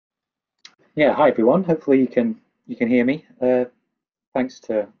Yeah, hi everyone. Hopefully you can hear me. Thanks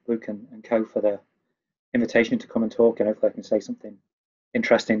to Luke and Co for the invitation to come and talk, and hopefully I can say something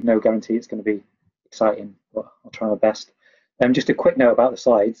interesting. No guarantee it's going to be exciting, but I'll try my best. Just a quick note about the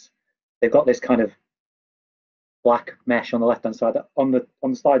slides. They've got this kind of black mesh on the left-hand side. On the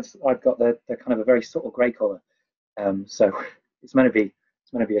slides, I've got the kind of a very subtle grey colour. So it's meant to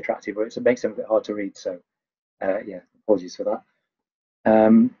be attractive, but it makes them a bit hard to read. So yeah, apologies for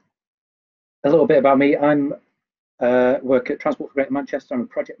that. A little bit about me. I'm work at Transport for Greater Manchester. I'm a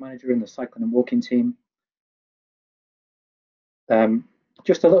project manager in the cycling and walking team.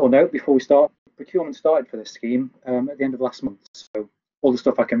 Just a little note before we start. Procurement started for this scheme at the end of last month. So all the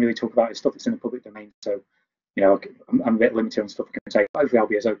stuff I can really talk about is stuff that's in the public domain. So, I'm a bit limited on stuff I can say. Hopefully I'll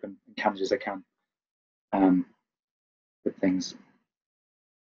be as open and candid as I can with things.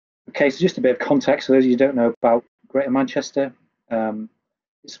 Okay, so just a bit of context for those of you who don't know about Greater Manchester.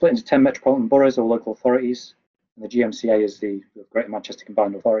 It's split into 10 metropolitan boroughs or local authorities. And the GMCA is the Greater Manchester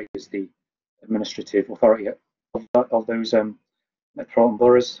Combined Authority, is the administrative authority of those metropolitan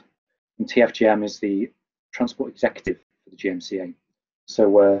boroughs, and TFGM is the transport executive for the GMCA. So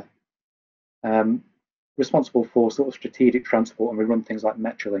we're responsible for sort of strategic transport, and we run things like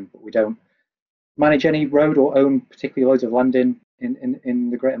Metrolink, but we don't manage any road or own particularly loads of land in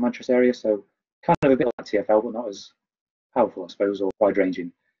the Greater Manchester area. So kind of a bit like TfL, but not as powerful, I suppose, or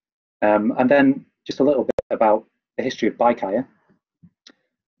wide-ranging. And then just a little bit about the history of bike hire,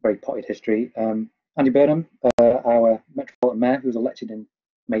 very potted history. Andy Burnham, our Metropolitan Mayor, who was elected in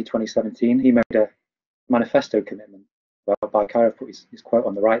May 2017, he made a manifesto commitment about bike hire. I've put his quote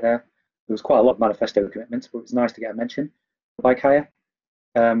on the right there. There was quite a lot of manifesto commitments, but it was nice to get a mention for bike hire.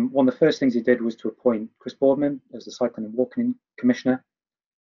 One of the first things he did was to appoint Chris Boardman as the Cycling and Walking Commissioner.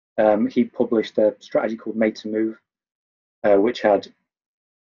 He published a strategy called Made to Move, which had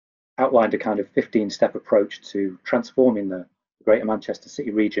outlined a kind of 15-step approach to transforming the Greater Manchester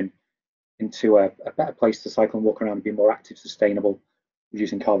City region into a better place to cycle and walk around, be more active, sustainable,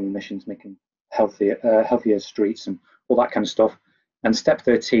 reducing carbon emissions, making healthier streets and all that kind of stuff. And step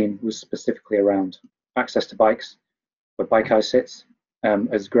 13 was specifically around access to bikes, where bike hire sits.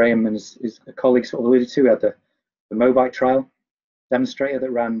 As Graham and his colleagues sort of alluded to, we had the Mobike trial demonstrator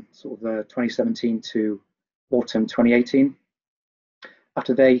that ran sort of 2017 to autumn 2018.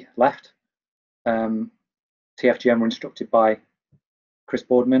 After they left, TFGM were instructed by Chris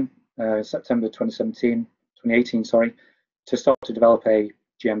Boardman, September 2018, sorry, to start to develop a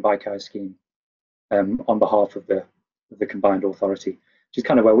GM bike hire scheme on behalf of the combined authority, which is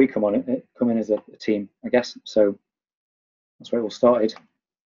kind of where we come in as a team, I guess. So that's where it all started.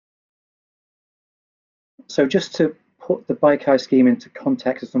 So just to put the bike hire scheme into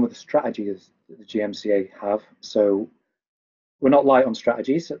context of some of the strategies that the GMCA have. So we're not light on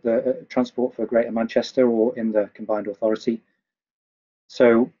strategies at the Transport for Greater Manchester or in the combined authority.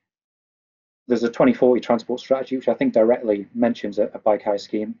 So there's a 2040 transport strategy, which I think directly mentions a bike hire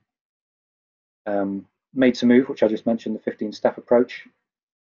scheme. Made to Move, which I just mentioned, the 15-step approach,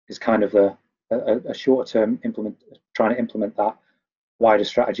 is kind of a shorter-term trying to implement that wider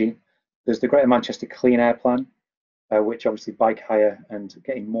strategy. There's the Greater Manchester Clean Air Plan, which obviously bike hire and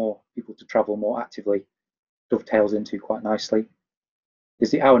getting more people to travel more actively dovetails into quite nicely.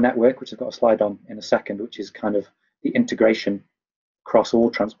 There's the Our Network, which I've got a slide on in a second, which is kind of the integration across all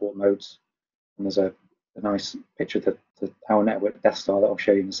transport modes. And there's a nice picture of the Our Network Death Star that I'll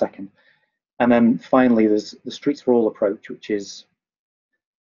show you in a second. And then finally, there's the Streets for All approach, which is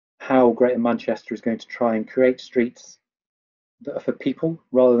how Greater Manchester is going to try and create streets that are for people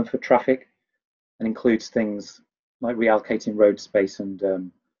rather than for traffic, and includes things like reallocating road space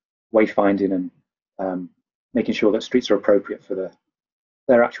and wayfinding and making sure that streets are appropriate for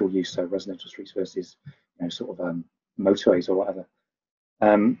their actual use, so residential streets versus sort of motorways or whatever.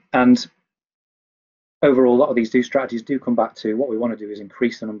 And overall, a lot of these strategies do come back to what we want to do is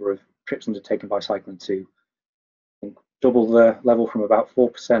increase the number of trips undertaken by cycling to double the level from about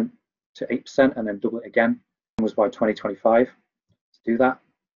 4% to 8%, and then double it again. Was by 2025 to do that.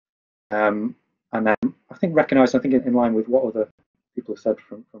 And then I think in line with what other people have said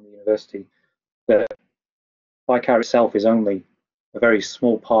from the university, that bike hire itself is only a very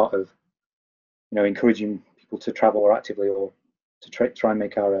small part of encouraging people to travel more actively or to try and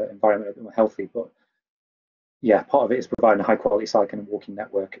make our environment a bit more healthy. But yeah, part of it is providing a high quality cycling and walking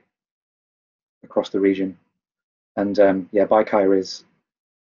network across the region. And yeah, bike hire is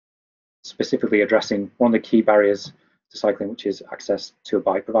specifically addressing one of the key barriers to cycling, which is access to a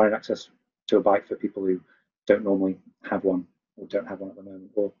bike, providing access to a bike for people who don't normally have one or don't have one at the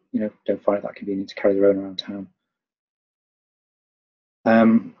moment, or don't find it that convenient to carry their own around town.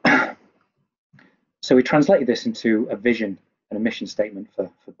 So we translated this into a vision and a mission statement for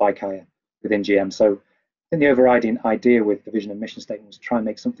bike hire within GM. So I think the overriding idea with the vision and mission statement was to try and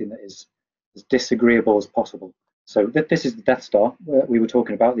make something that is as disagreeable as possible. So this is the Death Star we were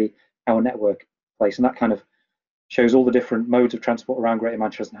talking about, the Our Network place, and that kind of shows all the different modes of transport around Greater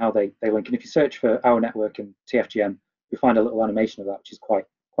Manchester and how they link. And if you search for Our Network in TFGM, you'll find a little animation of that, which is quite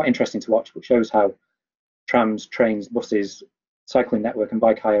interesting to watch, which shows how trams, trains, buses, cycling network, and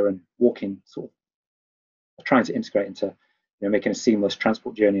bike hire and walking sort of trying to integrate into, making a seamless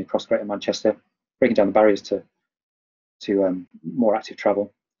transport journey across Greater Manchester, breaking down the barriers to more active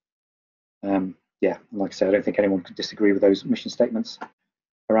travel. Yeah, and like I said, I don't think anyone could disagree with those mission statements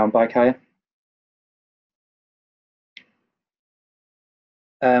around bike hire.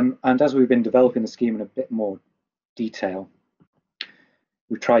 And as we've been developing the scheme in a bit more detail,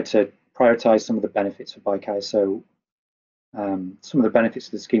 we've tried to prioritize some of the benefits for bike hire. So some of the benefits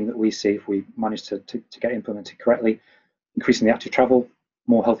of the scheme that we see, if we manage to get implemented correctly: increasing the active travel,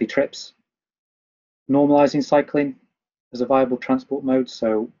 more healthy trips, normalizing cycling as a viable transport mode.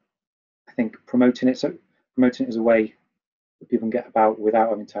 So I think promoting it as a way that people can get about without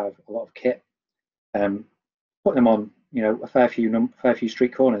having to have a lot of kit, putting them on a fair few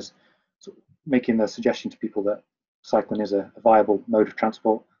street corners, so making the suggestion to people that cycling is a viable mode of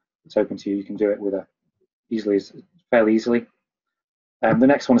transport. It's open to you. You can do it with fairly easily. The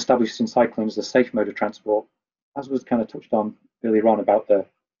next one, establishing cycling as a safe mode of transport, as was kind of touched on earlier on about the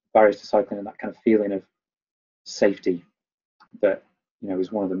barriers to cycling and that kind of feeling of safety that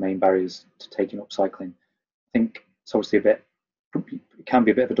is one of the main barriers to taking up cycling. I think it's obviously it can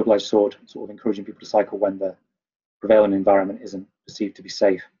be a bit of a double-edged sword, sort of encouraging people to cycle when the prevailing environment isn't perceived to be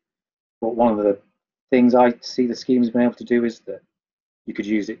safe. But one of the things I see the scheme has been able to do is that you could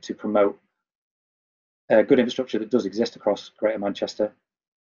use it to promote good infrastructure that does exist across Greater Manchester.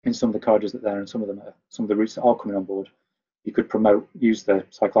 In some of the corridors that are there, and some of the routes that are coming on board, you could use the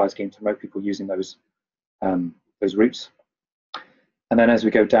Cycle Hire scheme to promote people using those routes. And then as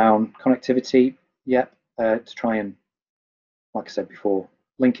we go down, connectivity, to try and, like I said before,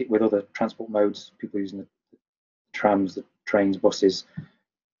 link it with other transport modes, people using the trams, the trains, buses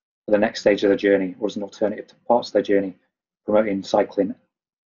for the next stage of their journey, or as an alternative to parts of their journey, promoting cycling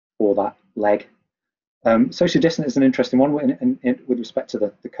for that leg. Social distance is an interesting one with respect to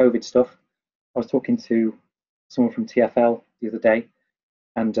the COVID stuff. I was talking to someone from TfL the other day,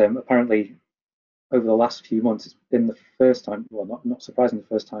 and apparently over the last few months, it's been the first time, well, not surprisingly, the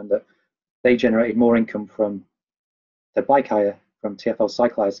first time that they generated more income from their bike hire from TfL's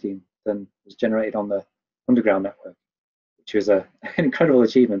Cycle Hire scheme than was generated on the underground network, which was an incredible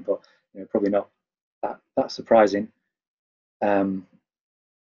achievement, but probably not that surprising.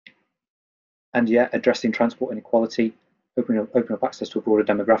 And yet, addressing transport inequality, opening up access to a broader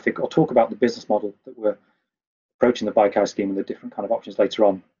demographic. I'll talk about the business model that we're approaching the bike hire scheme and the different kind of options later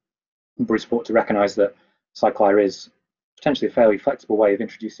on. But it's important to recognise that Cycle Hire is potentially a fairly flexible way of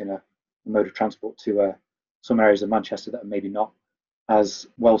introducing a mode of transport to some areas of Manchester that are maybe not as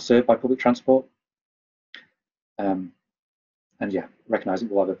well served by public transport. And yeah, recognising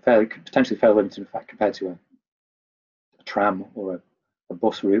we'll have a potentially fairly limited effect compared to a tram or a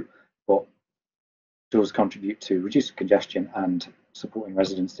bus route, but does contribute to reducing congestion and supporting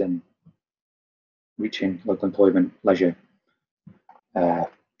residents in reaching local employment, leisure,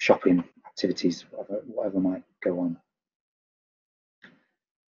 shopping activities, whatever might go on.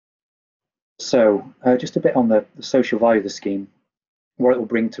 So just a bit on the social value of the scheme, what it will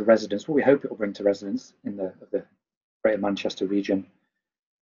bring to residents, what we hope it will bring to residents in the Greater Manchester region.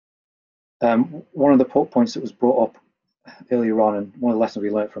 One of the points that was brought up earlier on, and one of the lessons we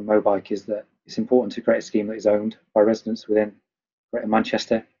learned from Mobike, is that it's important to create a scheme that is owned by residents within Greater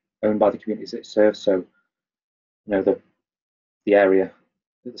Manchester, owned by the communities that it serves. So, the area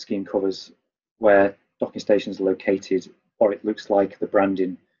that the scheme covers, where docking stations are located, what it looks like, the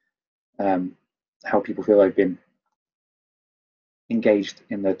branding, how people feel they've been engaged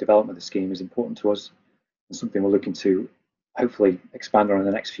in the development of the scheme is important to us, and something we're looking to hopefully expand on in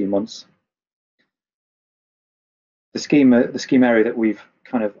the next few months. The scheme area that we've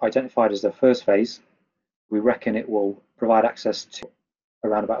kind of identified as the first phase, we reckon it will provide access to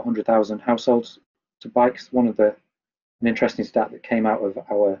around about 100,000 households to bikes. An interesting stat that came out of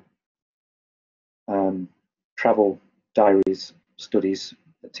our travel diaries studies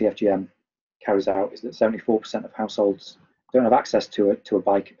that TFGM carries out is that 74% of households don't have access to a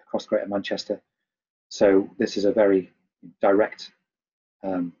bike across Greater Manchester. So this is a very direct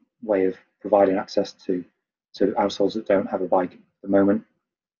way of providing access to households that don't have a bike at the moment.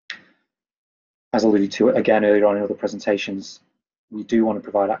 As alluded to again earlier on in other presentations, we do want to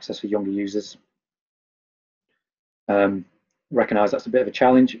provide access for younger users. Recognise that's a bit of a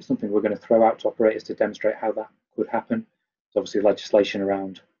challenge. It's something we're going to throw out to operators to demonstrate how that could happen. There's obviously legislation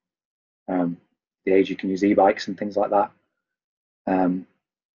around the age you can use e-bikes and things like that,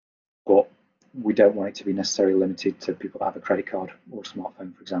 but we don't want it to be necessarily limited to people that have a credit card or a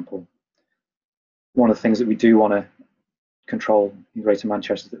smartphone, for example. One of the things that we do want to control in Greater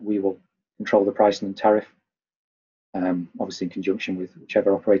Manchester is that we will control the pricing and tariff, obviously in conjunction with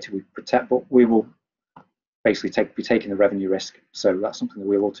whichever operator we protect, but we will basically be taking the revenue risk. So that's something that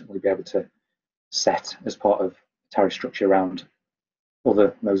we'll ultimately be able to set as part of tariff structure around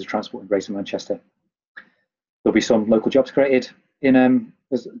other modes of transport in Greater Manchester. There'll be some local jobs created in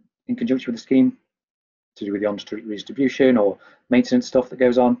conjunction with the scheme to do with the on-street redistribution or maintenance stuff that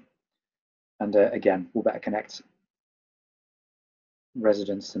goes on. And again, we'll better connect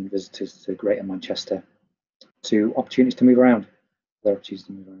residents and visitors to Greater Manchester to opportunities to move around.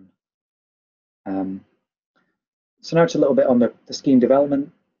 So now it's a little bit on the scheme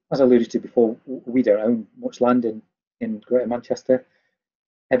development. As I alluded to before, we don't own much land in Greater Manchester.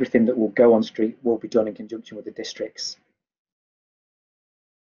 Everything that will go on street will be done in conjunction with the districts.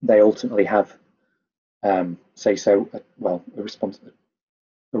 They ultimately have a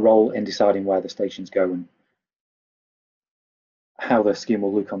role in deciding where the stations go and how the scheme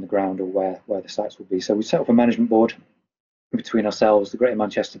will look on the ground, or where the sites will be. So we set up a management board between ourselves, the Greater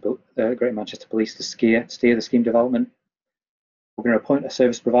Manchester Police, to steer the scheme development. We're going to appoint a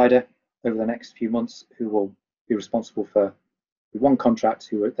service provider over the next few months who will be responsible for one contract,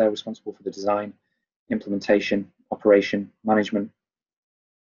 they're responsible for the design, implementation, operation, management,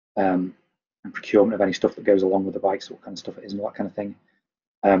 and procurement of any stuff that goes along with the bikes, what kind of stuff it is and all that kind of thing.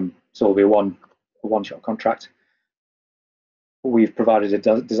 So it'll be a one-shot contract. We've provided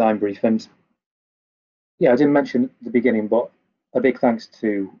a design brief, and yeah, I didn't mention at the beginning, but a big thanks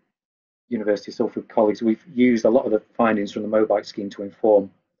to University of Salford colleagues. We've used a lot of the findings from the Mobike scheme to inform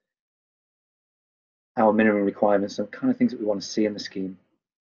our minimum requirements and kind of things that we want to see in the scheme,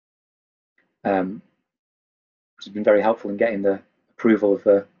 which has been very helpful in getting the approval of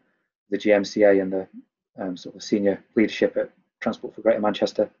the GMCA and the sort of senior leadership at Transport for Greater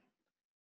Manchester.